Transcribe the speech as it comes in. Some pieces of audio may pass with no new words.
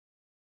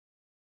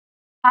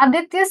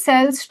Aditya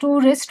sells 2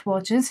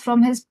 wristwatches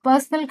from his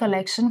personal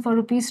collection for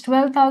rupees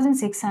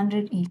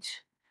 12,600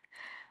 each.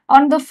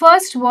 On the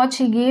first watch,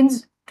 he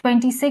gains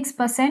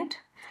 26%,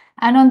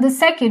 and on the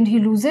second, he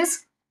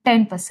loses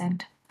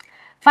 10%.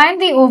 Find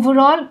the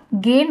overall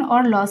gain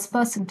or loss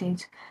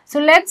percentage. So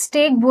let's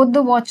take both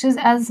the watches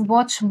as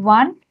watch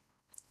 1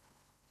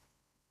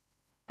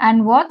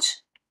 and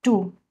watch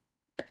 2.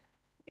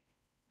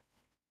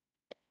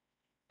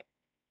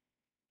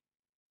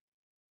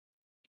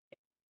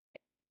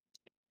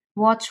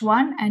 Watch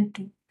 1 and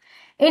 2.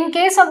 In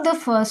case of the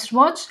first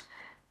watch,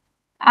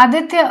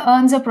 Aditya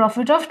earns a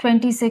profit of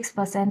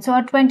 26%. So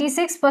a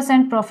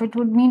 26% profit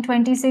would mean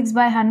 26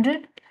 by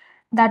 100,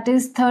 that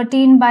is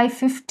 13 by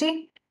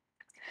 50.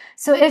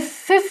 So if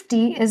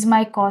 50 is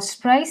my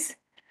cost price,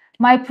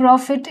 my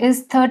profit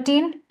is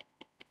 13,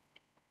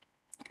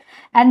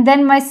 and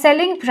then my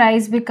selling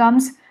price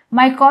becomes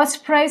my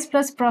cost price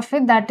plus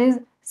profit, that is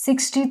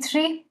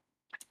 63.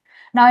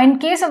 Now in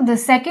case of the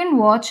second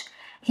watch,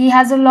 he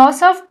has a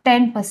loss of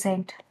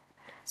 10%.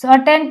 So a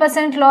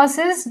 10% loss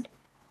is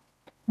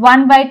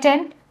 1 by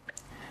 10,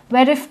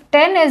 where if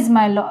 10 is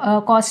my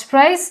cost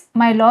price,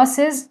 my loss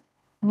is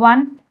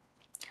 1,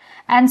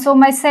 and so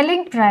my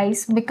selling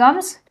price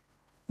becomes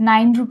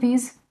 9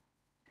 rupees.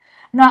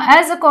 Now,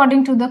 as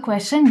according to the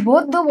question,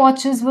 both the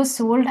watches were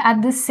sold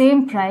at the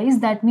same price.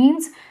 That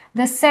means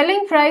the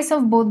selling price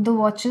of both the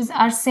watches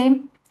are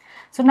same.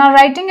 So now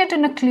writing it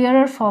in a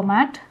clearer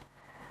format,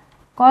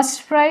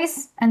 cost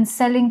price and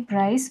selling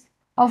price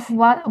of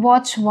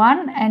watch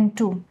 1 and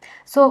 2.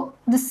 So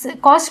the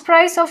cost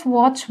price of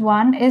watch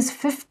 1 is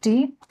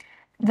 50,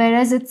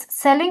 whereas its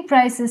selling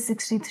price is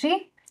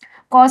 63.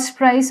 Cost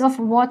price of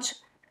watch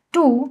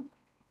 2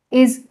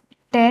 is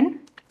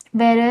 10,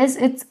 whereas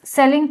its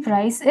selling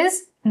price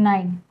is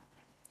 9.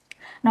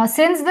 Now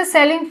since the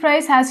selling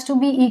price has to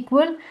be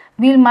equal,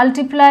 we'll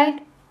multiply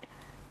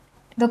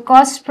the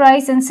cost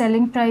price and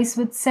selling price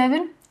with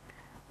 7,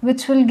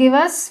 which will give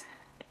us,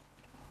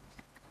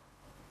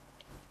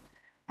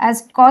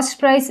 as cost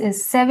price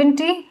is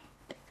 70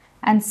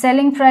 and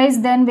selling price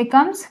then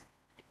becomes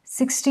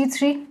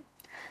 63.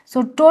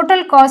 So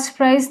total cost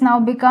price now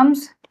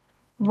becomes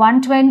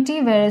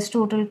 120, whereas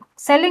total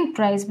selling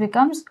price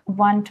becomes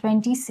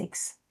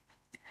 126.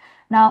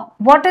 Now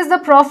what is the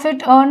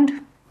profit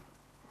earned?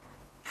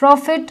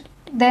 Profit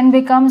then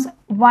becomes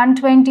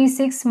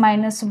 126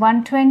 minus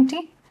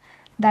 120,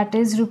 that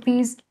is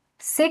rupees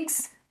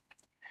 6,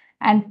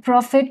 and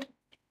profit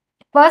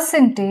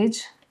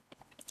percentage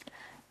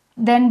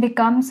then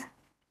becomes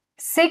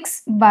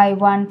 6 by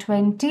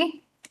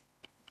 120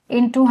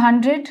 into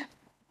 100.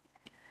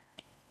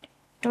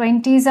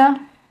 20s are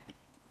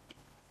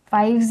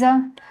 5s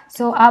are.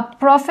 So our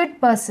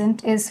profit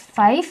percent is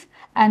 5,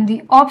 and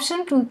the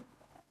answer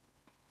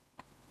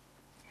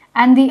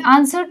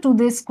to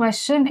this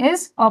question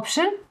is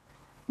option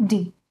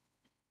D.